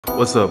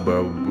What's up,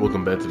 bro?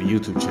 Welcome back to the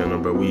YouTube channel,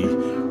 bro. We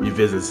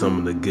revisit some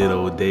of the good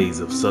old days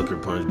of Sucker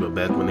Punch, but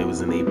back when they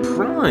was in a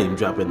prime,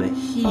 dropping the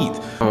heat.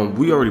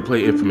 We already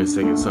played Infamous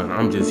Second Son.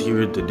 I'm just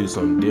here to do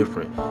something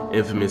different.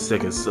 Infamous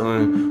Second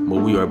Son,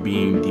 but we are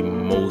being the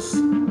most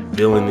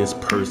villainous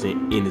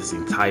person in this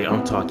entire.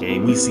 I'm talking, hey,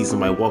 we see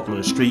somebody walking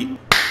on the street,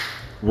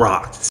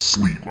 rocked,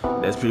 sleep.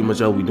 That's pretty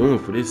much all we doing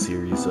for this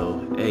series. So,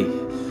 hey,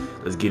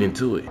 let's get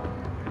into it.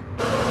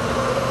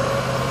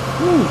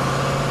 Woo.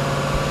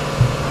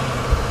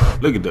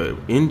 Look at the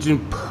engine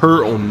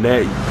purr on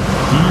that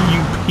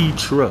DUP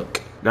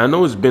truck. Now I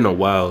know it's been a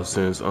while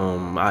since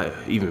I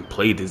even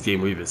played this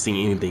game or even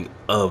seen anything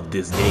of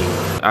this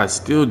game. I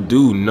still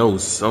do know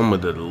some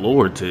of the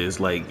lore to this.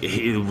 Like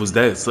it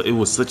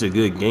was such a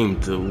good game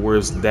to where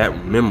it's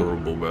that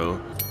memorable, bro.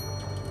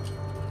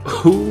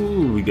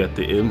 Ooh, we got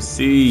the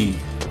MC,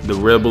 the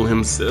rebel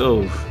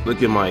himself.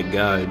 Look at my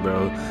guy,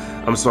 bro.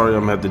 I'm sorry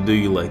I'm gonna have to do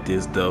you like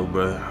this though,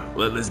 bro.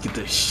 But let's get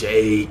to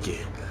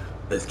shaking.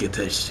 Let's get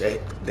to shake.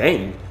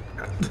 Dang.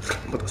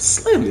 I'm about to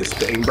slam this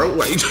thing, bro.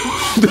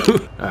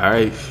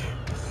 Alright.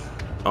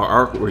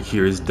 Our artwork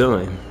here is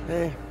done.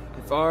 Hey,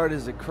 if art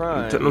is a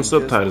crime. Turn them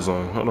subtitles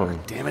on. Hold on.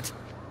 Damn it.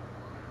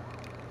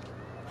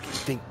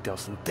 Think,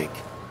 Delson, think.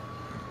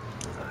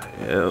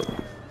 Yep.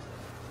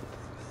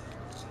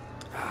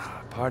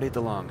 Party at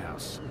the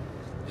Longhouse.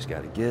 Just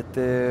gotta get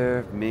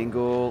there,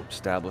 mingle,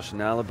 establish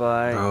an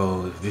alibi.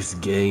 Bro, this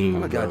game,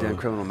 I'm a bro. goddamn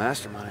criminal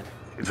mastermind.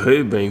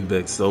 It brings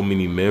back so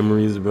many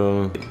memories,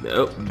 bro.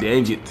 Oh,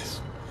 dang it.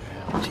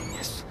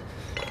 Genius.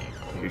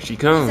 Here she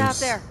comes.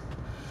 Who's out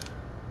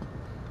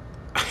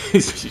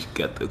there? She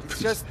got the.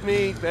 It's just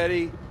me,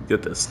 Betty.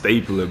 Got the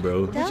stapler,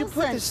 bro. Did you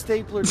put the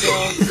stapler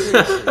down?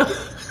 Seriously.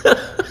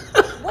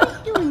 What are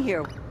you doing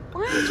here?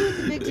 Why aren't you at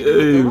the big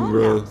Hey,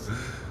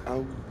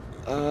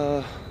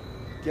 bro.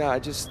 Yeah, I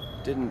just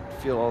didn't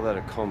feel all that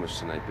accomplished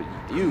tonight, but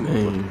you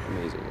look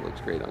amazing. It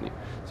looks great on you.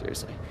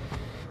 Seriously.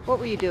 What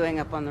were you doing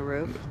up on the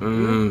roof?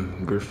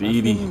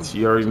 Graffiti.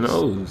 She already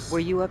knows. Were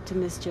you up to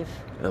mischief?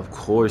 Of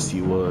course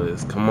he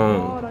was. Come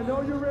on. I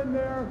know you're in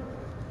there,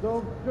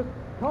 so just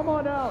come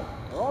on out.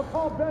 Or I'll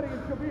call Betty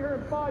and she'll be here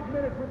in 5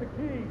 minutes with the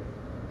key.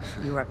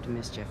 You were up to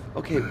mischief.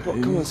 Okay,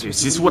 come on.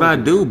 It's just what I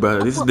do,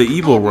 bro. This is the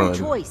evil run.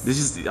 Choice.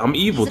 I'm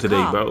evil He's a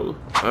today, cop. bro.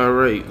 All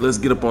right, let's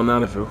get up on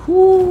out of here.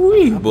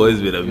 Whoo-wee. Boy,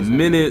 it's been a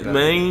minute,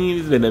 man.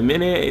 It's been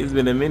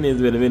a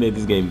minute.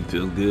 This game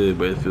feels good,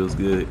 bro. It feels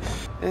good.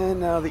 And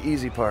now the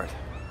easy part.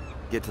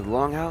 Get to the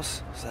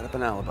Longhouse, set up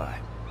an alibi.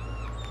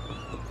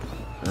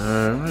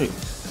 All right.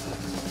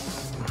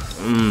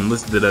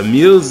 Listen to the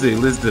music.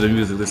 Listen to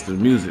the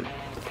music.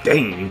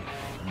 Dang.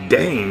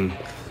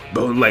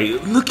 Bro,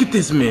 like, look at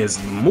this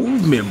man's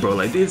movement, bro.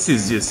 Like, this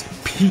is just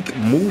peak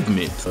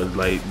movement.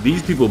 Like,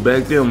 these people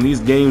back then, these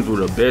games were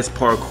the best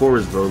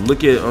parkourers, bro.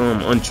 Look at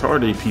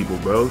Uncharted people,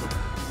 bro.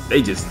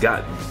 They just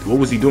got, what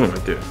was he doing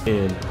right there?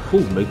 And,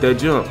 whew, make that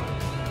jump.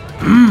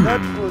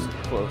 That was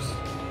close.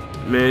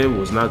 Man, it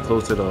was not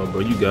close at all,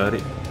 bro. You got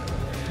it.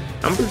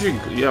 I'm pretty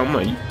sure, yeah, I'm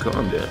like, you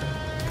calm down.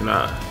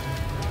 Nah,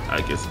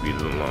 I can speed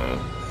it along.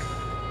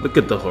 Look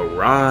at the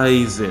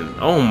horizon.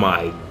 Oh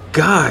my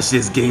gosh,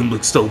 this game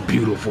looks so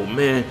beautiful,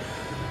 man.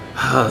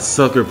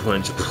 Sucker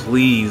Punch,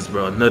 please,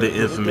 bro. Another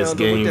infamous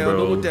game,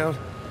 bro.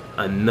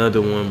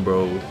 Another one,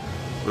 bro.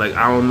 Like,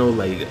 I don't know,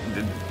 like,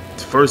 the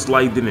First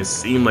Light didn't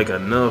seem like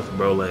enough,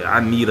 bro. Like, I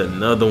need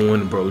another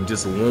one, bro.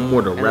 Just one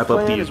more to wrap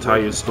up the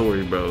entire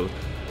story, bro.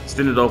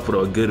 Send it off with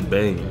a good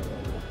bang.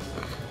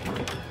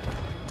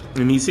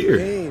 And he's here.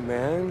 Hey,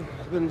 man.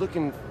 I've been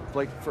looking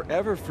like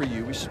forever for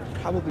you. We should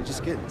probably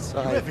just get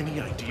inside. Do you have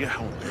any idea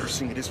how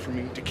embarrassing it is for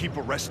me to keep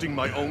arresting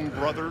my own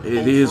brother?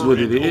 It is what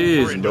it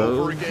is,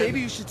 bro.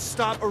 Maybe you should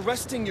stop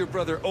arresting your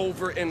brother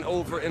over and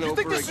over and over again. You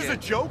think this is a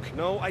joke?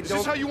 No, I don't. Is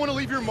this how you want to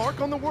leave your mark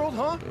on the world,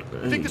 huh?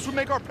 You think this would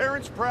make our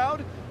parents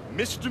proud?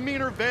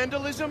 Misdemeanor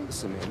vandalism?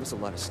 Listen, man, there's a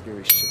lot of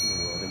scary shit in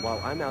the world, and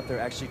while I'm out there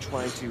actually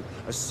trying to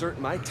assert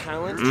my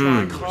talent,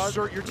 trying to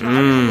Assert your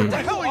talent? What the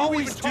hell are you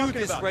always even do talking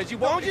this, about? Reggie.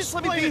 Why don't you just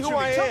let me be who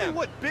I Tell me am?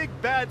 what big,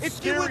 bad, If you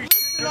scary would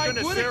shit you're listen, I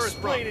gonna would scare us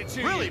explain from. it to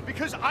you. Really?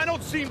 Because I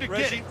don't seem to get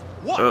Reggie. it.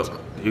 What? Oh,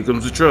 here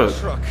comes the truck.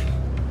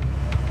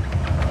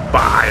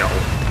 Bile.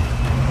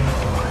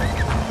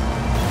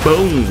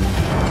 Boom.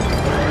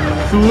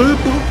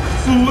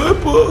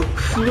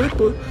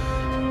 Flipper.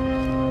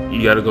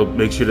 You gotta go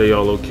make sure they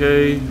all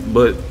okay.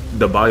 But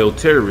the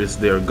bioterrorists,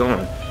 they're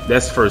gone.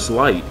 That's First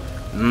Light.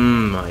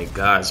 My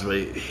gosh,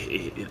 man.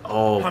 It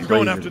all I'm plays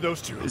going in- after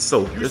those two. It's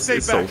so, You it's stay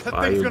so back. That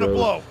fire, thing's gonna bro.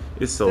 blow.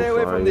 It's so Stay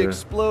away fire. from the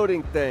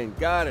exploding thing.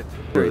 Got it.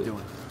 What are you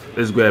doing?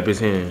 Let's grab his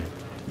hand.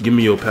 Give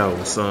me your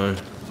power, son.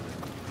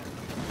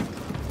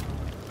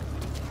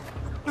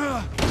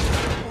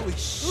 Holy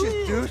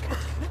shit, dude.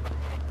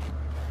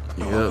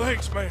 Yeah.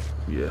 Thanks, man.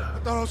 Yeah. I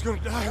thought I was gonna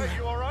die. Hey,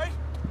 you alright?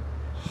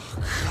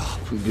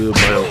 Good,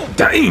 man.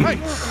 Dang! Hey,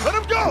 let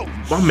him go!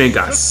 My man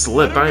got Just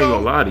slipped. let I him ain't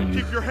gonna go. lie to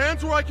you. Keep your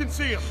hands where I can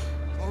see him.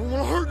 I don't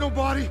want to hurt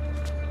nobody.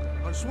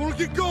 I just want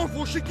to get going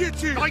before she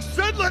gets here. I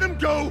said let him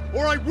go,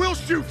 or I will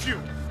shoot you.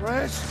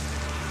 Reg.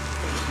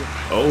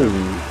 Oh.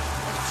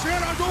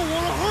 said I don't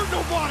want to hurt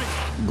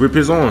nobody. Grip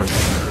his arm.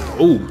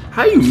 Oh,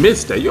 how you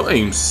missed that? Your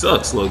aim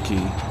sucks, low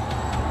key.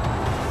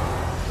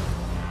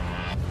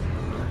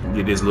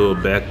 Get his little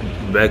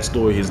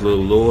backstory, his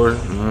little lore.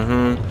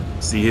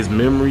 See his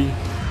memory,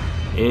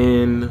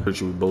 and we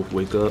both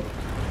wake up.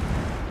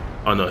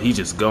 Oh no, he's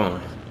just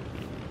gone.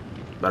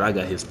 But I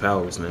got his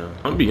powers now.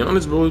 I'm gonna be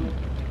honest, bro.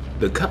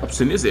 The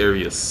cops in this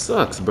area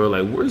sucks, bro.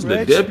 Like, where's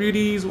the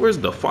deputies? Where's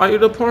the fire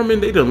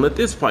department? They done let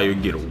this fire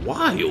get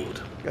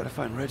wild. Gotta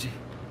find Reggie.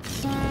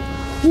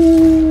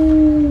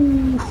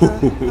 Ooh.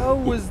 What the hell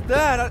was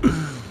that?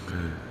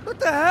 What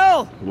the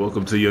hell?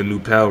 Welcome to your new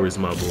powers,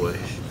 my boy.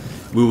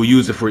 We will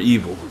use it for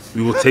evil.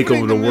 We will take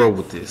over the world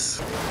with this.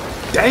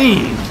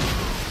 Dang!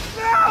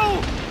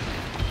 No!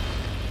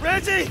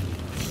 Reggie!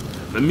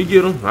 Let me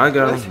get him. I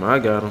got him. I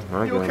got him.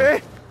 I You got okay?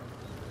 him.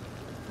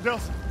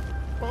 Nelson,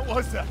 what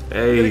was that? Gotta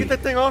Hey, get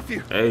that thing off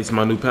you. hey, it's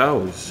my new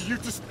powers. You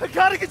just I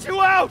gotta get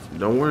you out!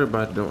 Don't worry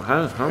about it. Don't.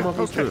 How am I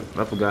supposed to?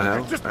 I forgot how. I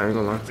ain't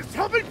gonna lie. just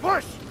help me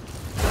push.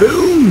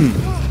 Boom!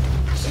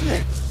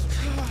 I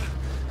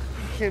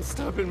can't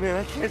stop it, man.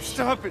 I can't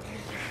stop it.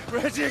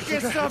 Reggie, I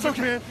can't stop it,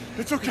 man.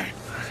 It's okay.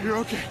 You're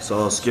okay. It's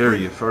all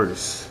scary at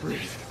first,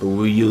 but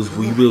we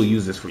will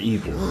use this for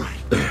evil.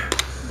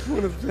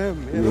 One of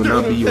them, man. We will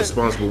not be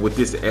responsible with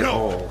this at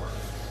all.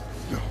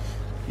 No.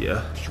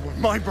 Yeah, You were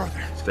my brother,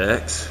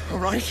 facts. all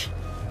right?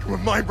 You were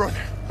my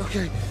brother.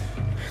 Okay.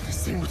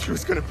 This thing with you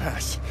is gonna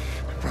pass.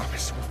 I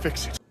promise. We'll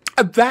fix it.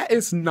 That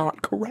is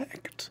not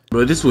correct.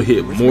 Bro, this would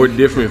hit more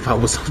different if I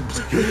was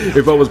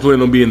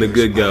planning on being the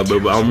good guy,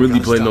 but I'm really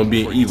planning on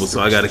being evil,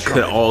 so I gotta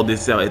cut all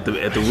this out at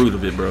the root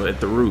of it, bro. At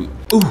the root.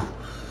 Ooh,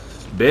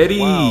 Betty.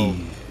 Wow.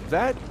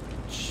 That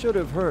should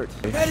have hurt.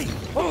 Betty!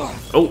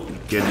 Oh,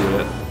 can't do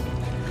that.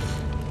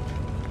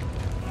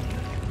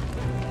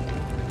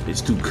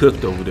 It's too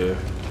cooked over there.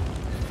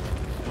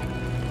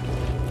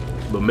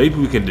 But maybe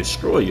we can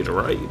destroy it,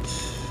 right?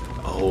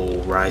 Oh,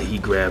 right. He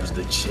grabs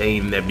the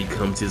chain that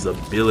becomes his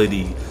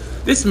ability.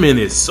 This man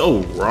is so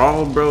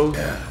raw, bro.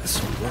 Yeah,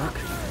 this will work.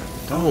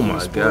 Oh my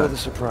spoil god, the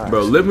surprise.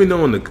 bro. Let me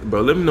know in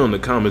the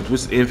comments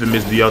which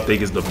Infamous do y'all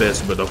think is the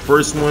best. But the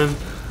first one,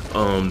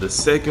 the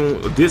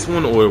second, this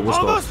one, or what's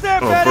Almost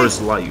called there, Betty.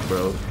 First Light,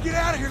 bro. Get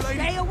out of here, lady.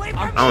 Stay away from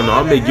I don't know.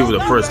 I may give it a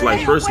First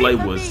Light. First Light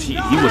away from was me.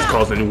 he was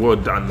causing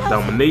world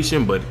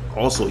domination, but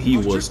also he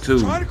was Just too.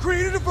 trying to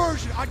create a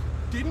diversion. I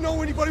didn't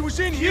know anybody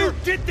was in here. You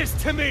did this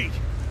to me!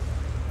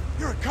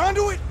 You're a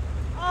conduit?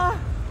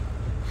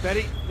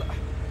 Betty,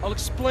 I'll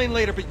explain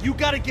later, but you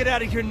gotta get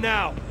out of here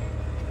now.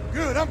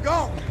 Good, I'm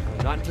gone.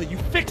 Not until you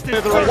fix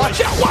this.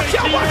 Watch out, watch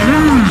out, watch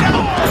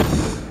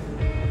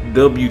out!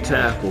 W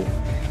tackle.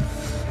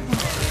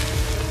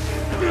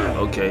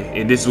 Okay,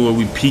 and this is where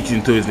we peek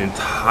into his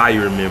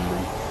entire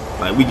memory.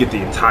 Like we get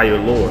the entire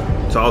lore.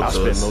 Talk I to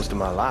spent us. most of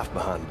my life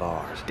behind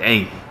bars.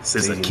 Dang,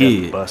 since a It's easy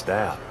enough to kid. bust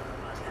out.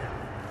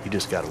 You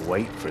just gotta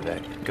wait for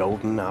that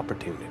golden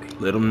opportunity.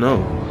 Let him know.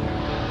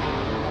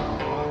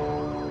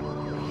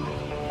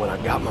 When I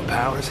got my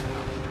powers,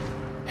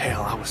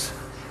 hell, I was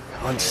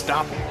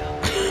unstoppable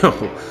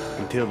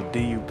until the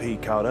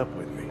DUP caught up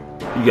with me.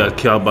 You got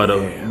killed by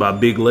by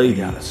big They lady.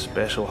 got a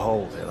special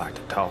hole they like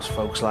to toss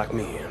folks like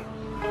me in.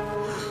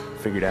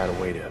 Figured out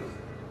a way to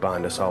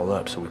bind us all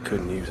up so we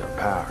couldn't use our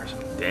powers.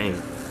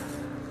 Dang.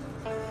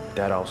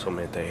 That also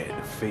meant they had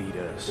to feed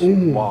us,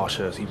 wash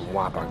us, even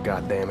wipe our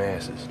goddamn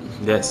asses.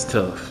 That's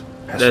tough.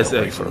 That's That's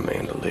no way for a actually.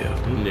 man to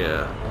live.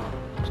 Yeah.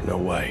 There's no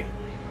way.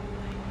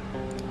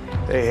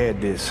 They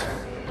had this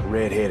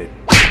red-headed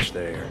bitch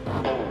there,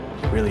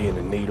 really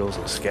into needles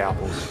and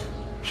scalpels.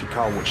 She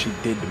called what she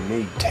did to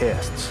me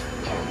tests.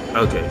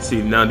 Okay.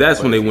 See, now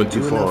that's when they went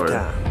too Give enough far.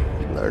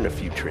 time, learn a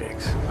few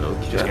tricks.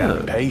 Just Okay. gotta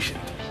be patient.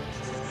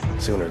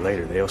 Sooner or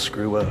later, they'll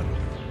screw up.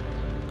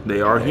 They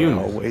are They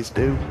humans. always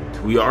do.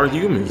 We are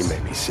You humans.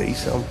 maybe see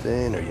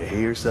something or you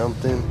hear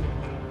something,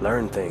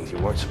 learn things you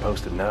weren't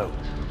supposed to know.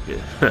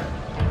 Yeah.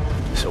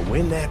 So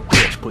when that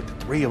bitch put the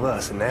three of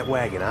us in that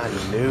wagon, I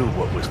knew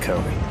what was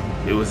coming.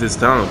 It was his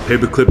time.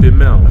 Paperclip in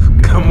mouth.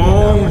 Come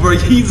on, bro.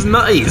 He's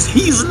nice.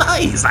 He's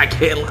nice. I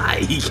can't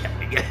lie.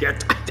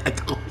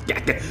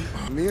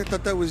 Me, I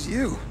thought that was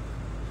you.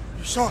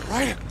 You saw it,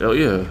 right? Oh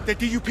yeah. That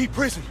DUP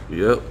prison.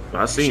 Yep.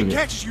 I She seen it.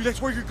 catches you,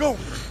 that's where you're going.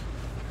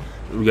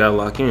 We gotta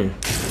lock in,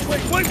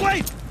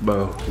 Wait!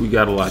 bro. We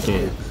gotta lock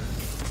in.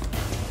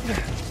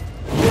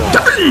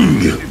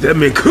 Dang! That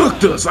man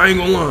cooked us. I ain't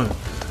gonna lie.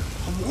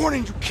 I'm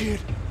warning you, kid.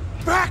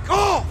 Back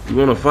off! You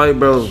wanna fight,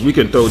 bro? We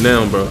can throw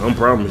down, bro. I'm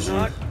promising.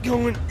 Not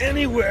going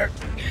anywhere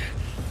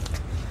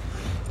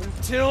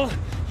until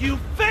you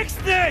fix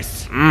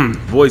this.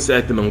 Voice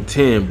acting on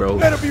 10, bro.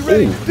 Better be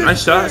ready Ooh, for nice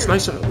this shots, fire.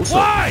 nice shot. What's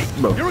Why?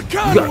 up, bro? You're a you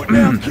conduit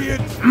now, kid.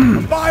 A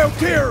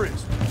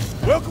bioterrorist.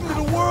 Welcome to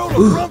the world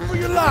of run for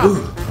your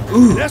life.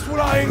 That's what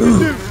I aim to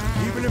do,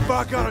 even if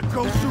I gotta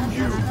go through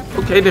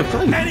you. Okay, then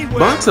fight. Anyway,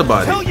 Box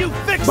about Till it. you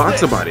fix Box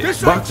this. about it.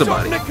 This Box ain't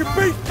about something it. that can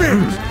be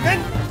fixed.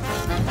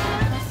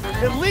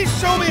 And at least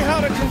show me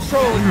how to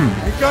control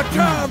it. Ain't got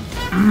time.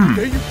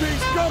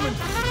 DUP's coming,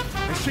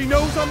 and she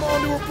knows I'm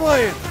onto her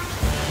plan.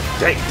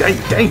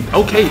 Dang.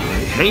 Okay,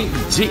 can't.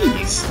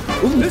 Jeez.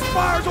 Ooh. This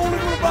fire's only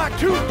gonna buy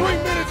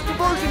 2-3 minutes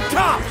diversion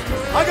tops.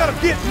 I gotta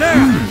get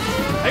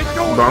now. Ain't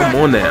going Bro, back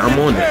I'm on to that. I'm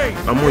on that.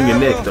 cave. I'm on your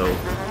neck though.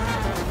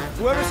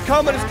 Whoever's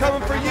coming is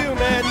coming for you,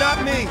 man,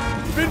 not me.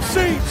 Been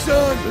seen,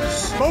 son.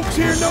 Folks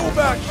here know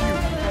about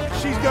you.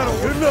 She's got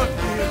a good luck,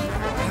 kid.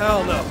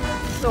 Hell no.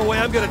 No way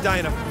I'm gonna die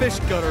in a fish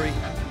guttery.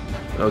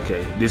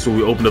 Okay, this when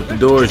we open up the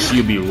door and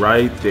she'll be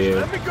right there.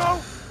 Let me go.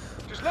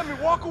 Just let me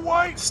walk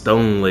away.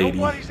 Stone lady.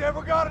 Nobody's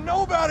ever got to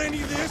know about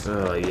any of this.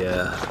 Oh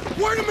yeah.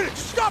 Wait a minute.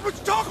 Stop it.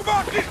 Talk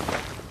about this.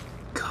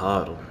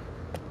 Coddle.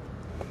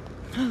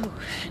 Oh,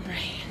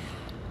 Henry.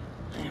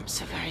 I am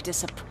so very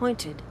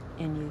disappointed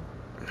in you.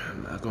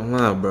 I'm not gonna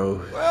lie,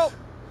 bro. Well,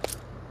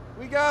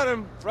 we got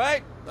him,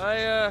 right?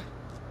 I,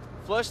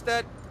 flushed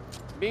that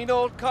mean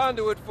old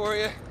conduit for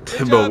you.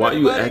 Good Bro, job, why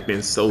you everybody.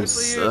 acting so Good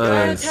for you,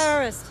 guys. sus?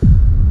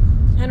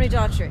 Bioterrorist. Henry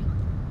Daughtry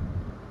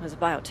was a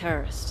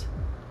bioterrorist.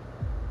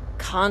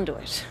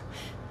 Conduit.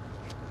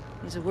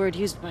 Is a word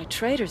used by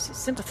traitors who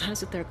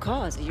sympathize with their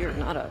cause. You're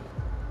not a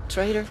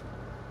traitor,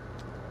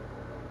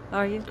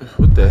 are you?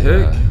 What the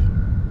heck?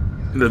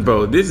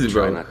 Bro, this is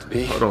Try bro. not to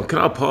be. Hold on, can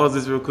I pause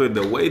this real quick?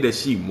 The way that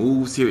she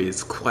moves here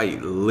is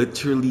quite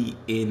literally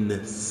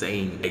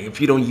insane. Like, if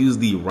you don't use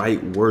the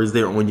right words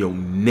there on your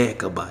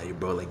neck about it,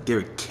 bro, like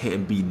there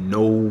can't be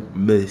no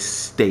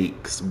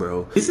mistakes,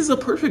 bro. This is a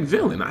perfect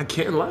villain. I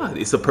can't lie.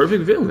 It's a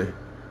perfect villain.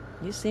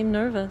 You seem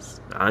nervous.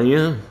 I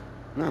am.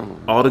 No.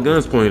 All the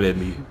guns pointed at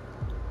me.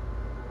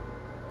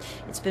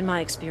 It's been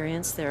my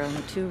experience there are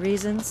only two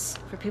reasons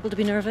for people to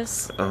be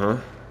nervous. Uh-huh.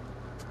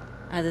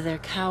 Either they're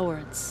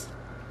cowards,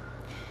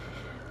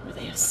 or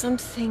they have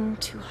something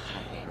to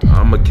hide.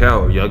 I'm a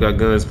coward. Y'all got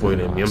guns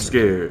pointed at me. I'm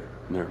scared.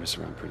 Nervous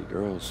around pretty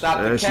girls.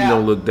 And she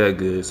don't look that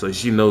good, so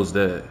she knows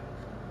that.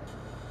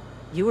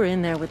 You were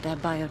in there with that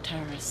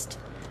bioterrorist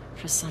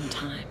for some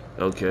time.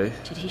 Okay.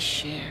 Did he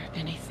share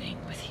anything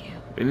with you?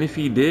 And if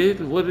he did,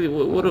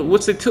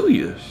 what's it to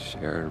you?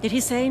 Share. Did he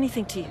say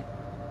anything to you?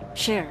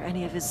 Share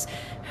any of his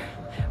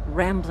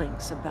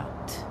ramblings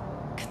about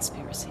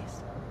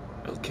conspiracies?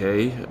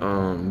 Okay.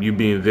 You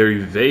being very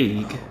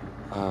vague.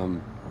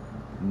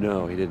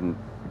 No, he didn't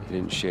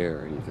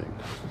share anything.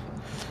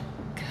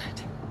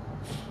 Good.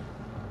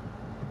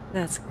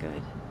 That's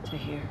good to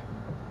hear.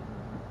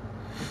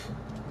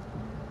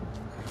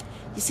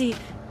 You see,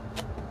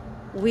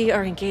 we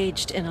are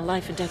engaged in a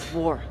life and death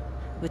war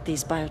with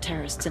these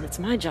bioterrorists, and it's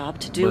my job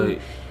to do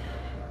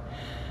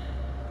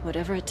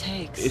whatever it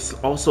takes. It's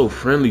also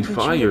friendly Don't you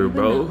fire, even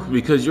bro. know?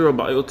 Because you're a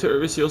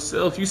bioterrorist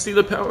yourself. You see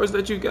the powers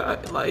that you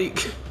got, like.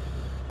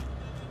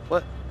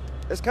 What?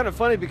 That's kind of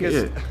funny because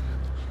Yeah.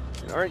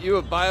 aren't you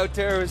a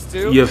bioterrorist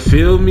too? You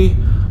feel me?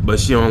 But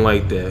she don't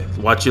like that.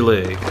 Watch your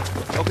leg.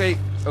 Okay.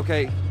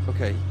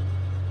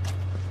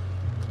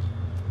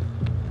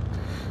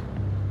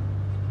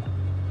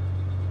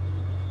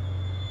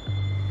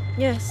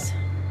 Yes,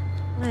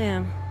 I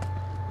am.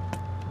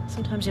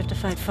 Sometimes you have to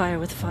fight fire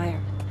with fire.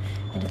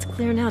 And it's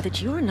clear now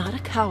that you are not a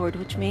coward,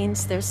 which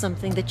means there's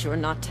something that you're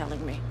not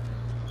telling me.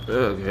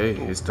 Okay,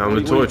 it's time to What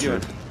are you torture.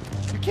 doing?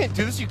 You can't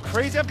do this, you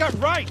crazy. I've got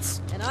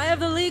rights. And I have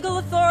the legal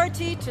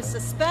authority to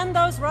suspend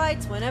those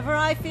rights whenever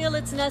I feel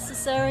it's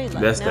necessary.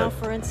 Like That's now,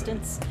 that. for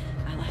instance,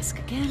 I'll ask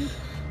again,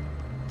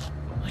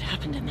 what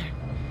happened in there?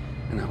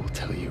 And I will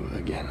tell you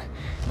again.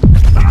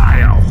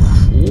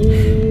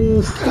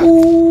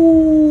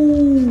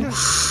 Ooh.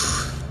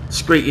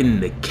 Straight in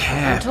the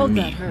calf told that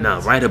meat. hurts. Nah,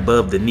 right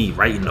above the knee,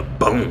 right in the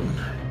bone.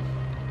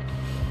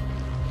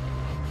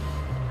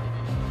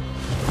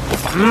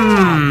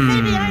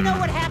 Maybe I know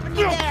what happened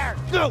there.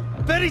 No,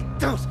 Betty,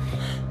 don't.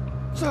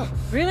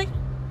 Really?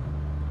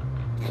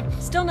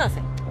 Still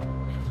nothing.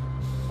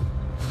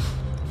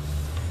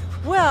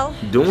 Well,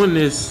 Doing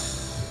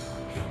this.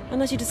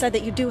 unless you decide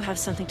that you do have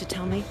something to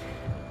tell me,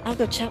 I'll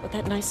go chat with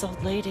that nice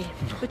old lady.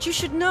 But you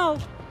should know,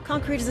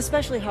 concrete is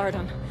especially hard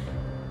on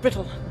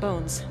brittle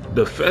bones.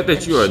 The fact that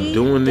And you are she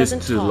doing this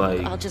doesn't to talk.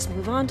 like. I'll just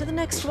move on to the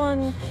next one,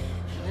 and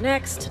the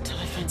next, until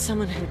I find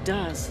someone who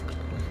does.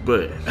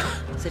 But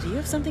So do you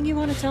have something you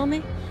want to tell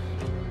me?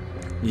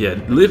 yeah,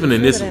 living in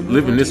Sure this that I move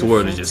living on this to your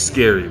world is friends. just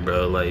scary,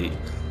 bro. Like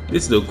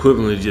this is the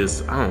equivalent of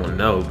just I don't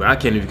know, but I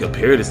can't even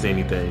compare this to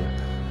anything.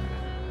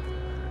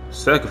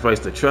 Sacrifice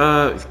the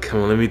tribe.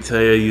 Come on, let me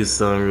tell you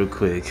something real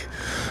quick.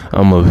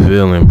 I'm a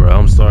villain, bro.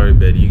 I'm sorry,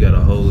 Betty. You gotta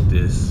hold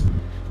this.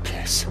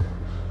 Piss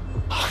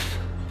off.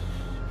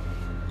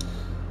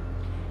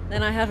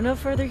 Then I have no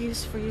further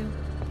use for you.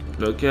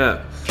 No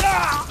cap.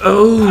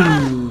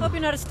 Oh. Hope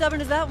you're not as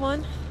stubborn as that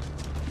one.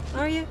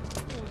 Are you,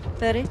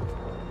 Betty?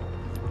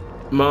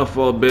 My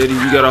fault, Betty.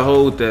 You gotta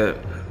hold that.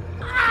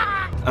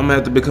 I'm gonna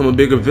have to become a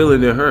bigger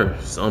villain than her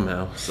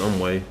somehow, some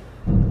way.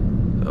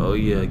 Oh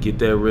yeah, get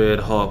that red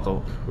hawk.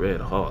 Oh, red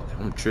hawk.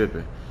 I'm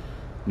tripping.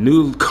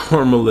 New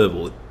karma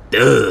level.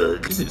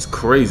 Doug. This is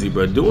crazy,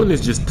 bro. Doing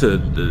this just to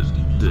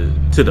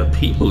the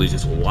people is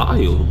just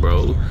wild,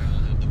 bro.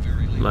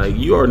 Like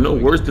you are no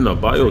worse than a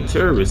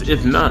bioterrorist,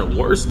 if not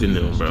worse than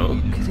them, bro.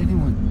 Could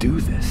anyone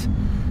do this?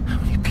 How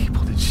many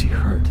people did she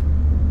hurt?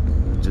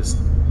 Just,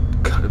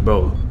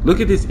 bro, look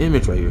at this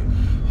image right here.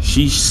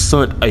 She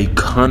sunk a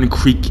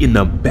concrete in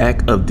the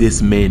back of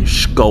this man's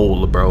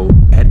skull, bro.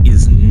 That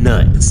is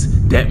nuts.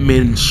 That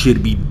man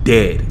should be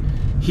dead.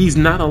 He's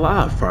not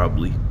alive,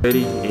 probably.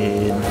 Ready,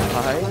 and...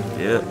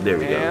 yeah, there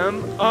we go. I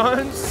am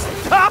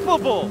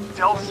unstoppable!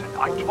 Delson,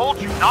 I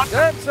told you not to.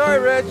 I'm sorry,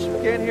 Reg.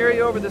 Can't hear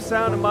you over the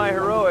sound of my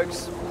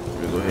heroics.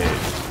 Go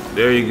ahead.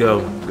 There you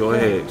go. Go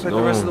ahead. Looks like Go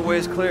the rest on. of the way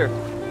is clear.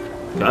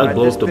 Gotta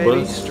blow up the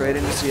baby bus. straight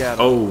into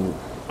Seattle.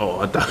 Oh,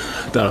 I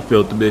thought I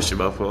failed the mission.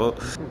 My fault.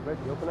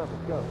 Reggie, open up.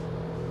 Let's go.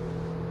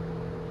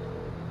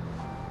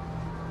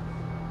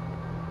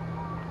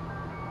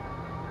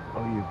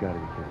 Oh, you've got to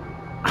be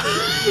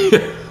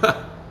kidding me.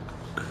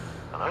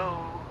 Hello?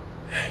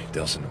 Hey,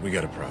 Delson, we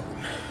got a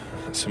problem.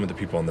 Some of the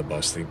people on the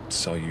bus, they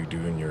saw you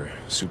doing your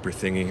super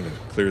thingy to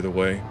clear the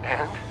way.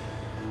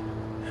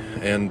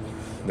 And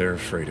they're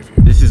afraid of you.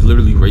 This is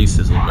literally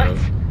racism, bro.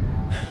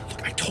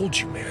 Look, I told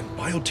you, man.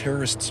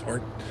 Bioterrorists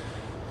aren't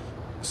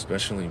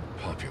especially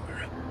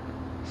popular.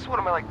 So what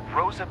am I, like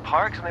Rosa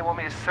Parks, and they want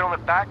me to sit on the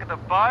back of the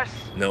bus?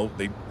 No,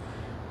 they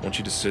want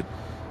you to sit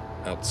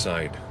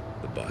outside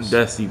the bus.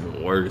 That's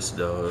even worse,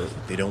 dog.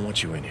 They don't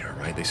want you in here,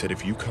 right? They said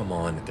if you come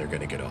on, they're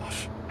gonna get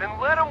off. Then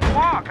let them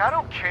walk. I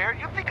don't care.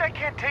 You think I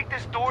can't take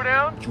this door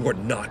down? You are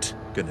not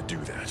gonna do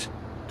that.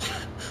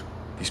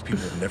 These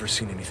people have never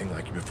seen anything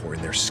like you before,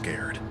 and they're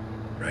scared,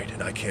 right?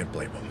 And I can't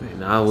blame them.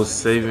 And I was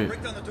saving.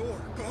 Break down the door.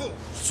 Go.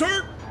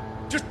 Sir,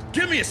 just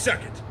give me a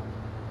second.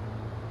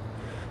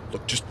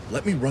 Look, just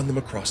let me run them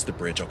across the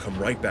bridge. I'll come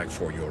right back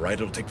for you, all right?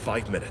 It'll take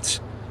 5 minutes.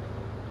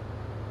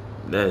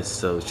 That's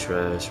so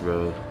trash,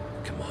 bro.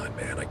 Come on,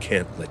 man. I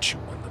can't let you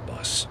on the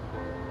bus.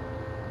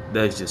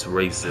 That's just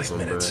racism,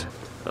 5 minutes.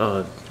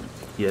 bro.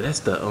 Yeah, that's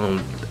the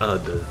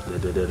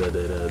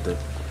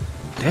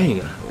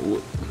dang,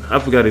 I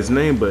forgot his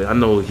name, but I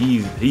know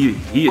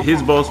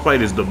his boss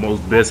fight is the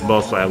best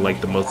boss fight I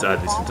like the most out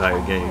of this entire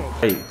game.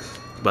 Hey,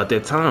 about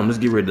that time, let's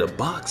get ready to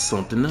box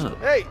something up.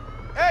 Hey!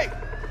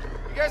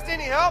 You guys need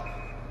any help?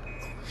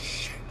 Oh,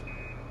 shit.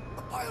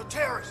 A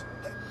bioterrorist.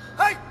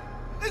 Hey!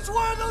 It's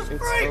one of those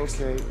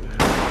freaks! Okay.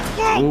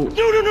 Whoa! Ooh.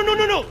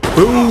 No!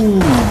 Boom!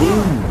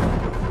 Boom!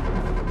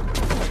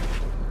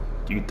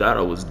 You thought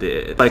I was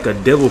dead. Like a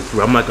devil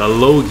fruit. I'm like a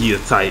Logia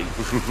type.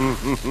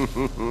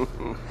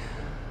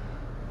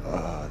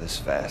 Oh, this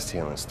fast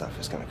healing stuff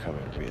is gonna come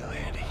in real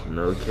handy.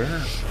 No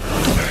cap.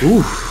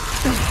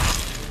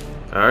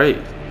 Oof. Alright,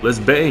 let's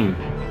bang.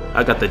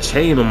 I got the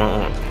chain on my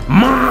arm.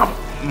 Mop!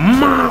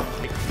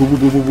 Boo, boo,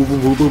 boo, boo, boo,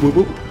 boo, boo, boo,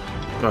 boo.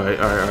 Alright.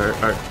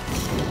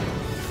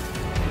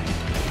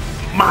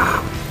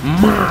 Mop!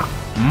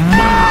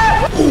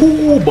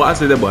 Ooh, boy, I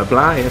said that boy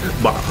flying.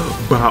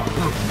 Bop,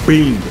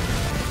 bing.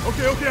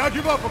 Okay, I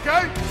give up,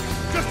 okay?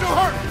 Just don't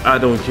hurt! I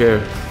don't care.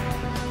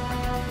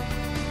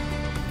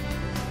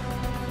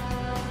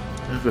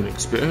 Have an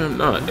experiment?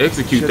 Nah,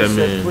 execute that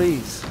man.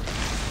 Please.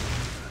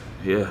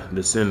 Yeah,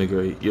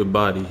 disintegrate. Your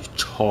body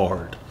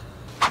charred.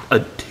 A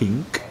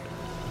tink.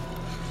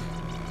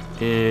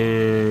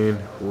 And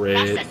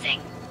red.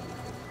 Processing.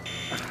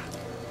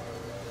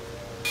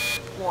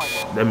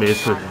 That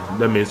man's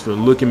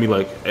finna look at me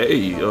like,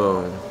 hey,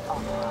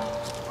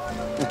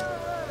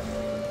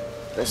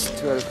 That's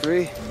 2 out of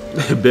 3.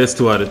 best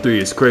 2 out of 3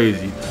 is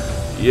crazy.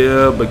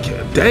 Yeah, but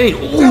dang,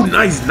 ooh,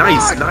 nice. Hell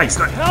with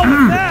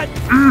that!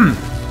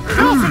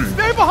 Nelson,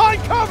 stay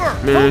behind cover!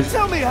 Man. Don't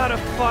tell me how to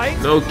fight!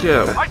 No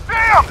cap. I see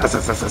him!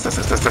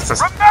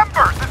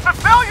 Remember, the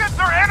civilians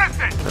are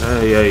innocent!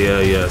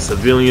 Yeah.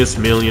 Civilians,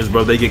 millions,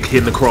 bro. They get hit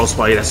in the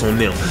crossfire. That's on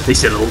them. They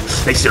should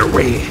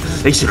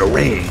have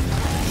ran.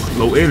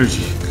 Low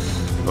energy.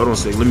 Hold on a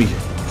second. Let me.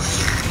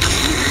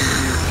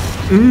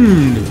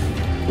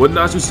 What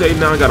not you say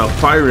now? I got a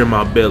fire in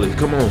my belly.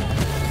 Come on.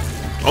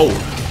 Oh,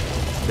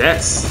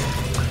 that's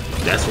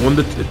one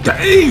of the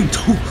dang.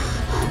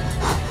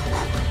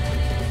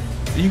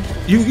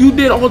 You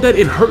did all that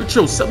and hurt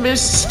yourself, man.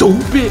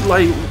 Stupid.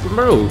 Like,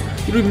 bro, you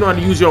don't even know how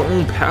to use your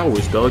own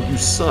powers, dog. You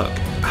suck.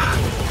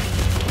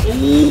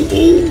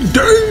 Oh,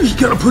 dang! You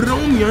gotta put it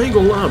on me. I ain't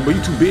gonna lie, bro.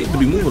 You too big to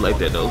be moving like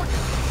that, though.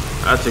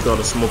 I'll take all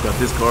the smoke out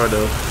this car,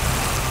 though.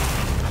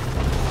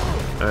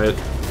 All right,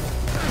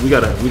 we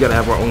gotta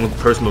have our own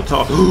personal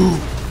talk.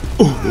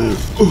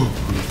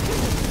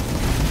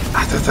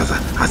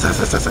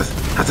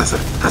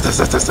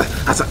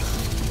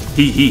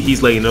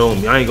 He's laying it on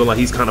me. I ain't gonna lie.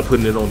 He's kind of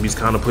putting it on me. He's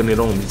kind of putting it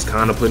on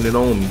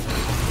me.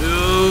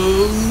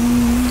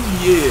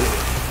 Yeah.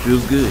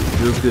 Feels good.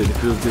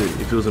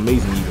 It feels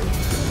amazing, even.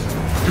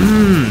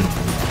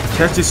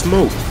 Catch this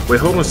smoke. Wait,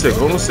 hold on a second.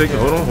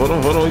 Hold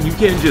on. You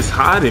can't just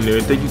hide in there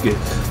and think you can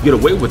get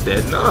away with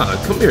that. Nah,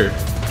 come here.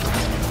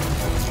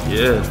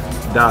 Yeah,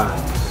 die.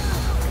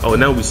 Oh,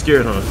 now we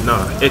scared, huh?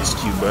 Nah,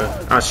 execute, bro.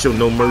 I show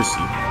no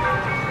mercy.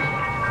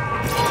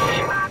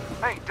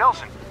 Hey,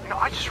 Delson,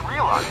 I just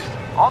realized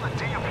all the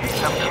DUPs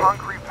have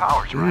concrete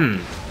powers, right?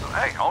 So,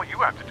 hey, all you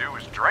have to do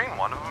is drain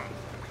one of them.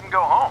 We can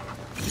go home.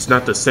 It's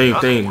not the same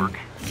thing. Work.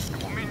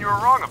 It will mean you were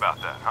wrong about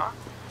that, huh?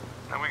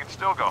 Then we can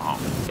still go home.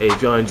 Hey,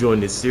 if y'all enjoying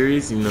this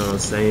series, you know what I'm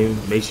saying,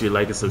 make sure you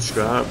like and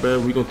subscribe, bro.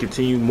 We're gonna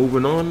continue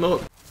moving on,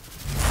 though.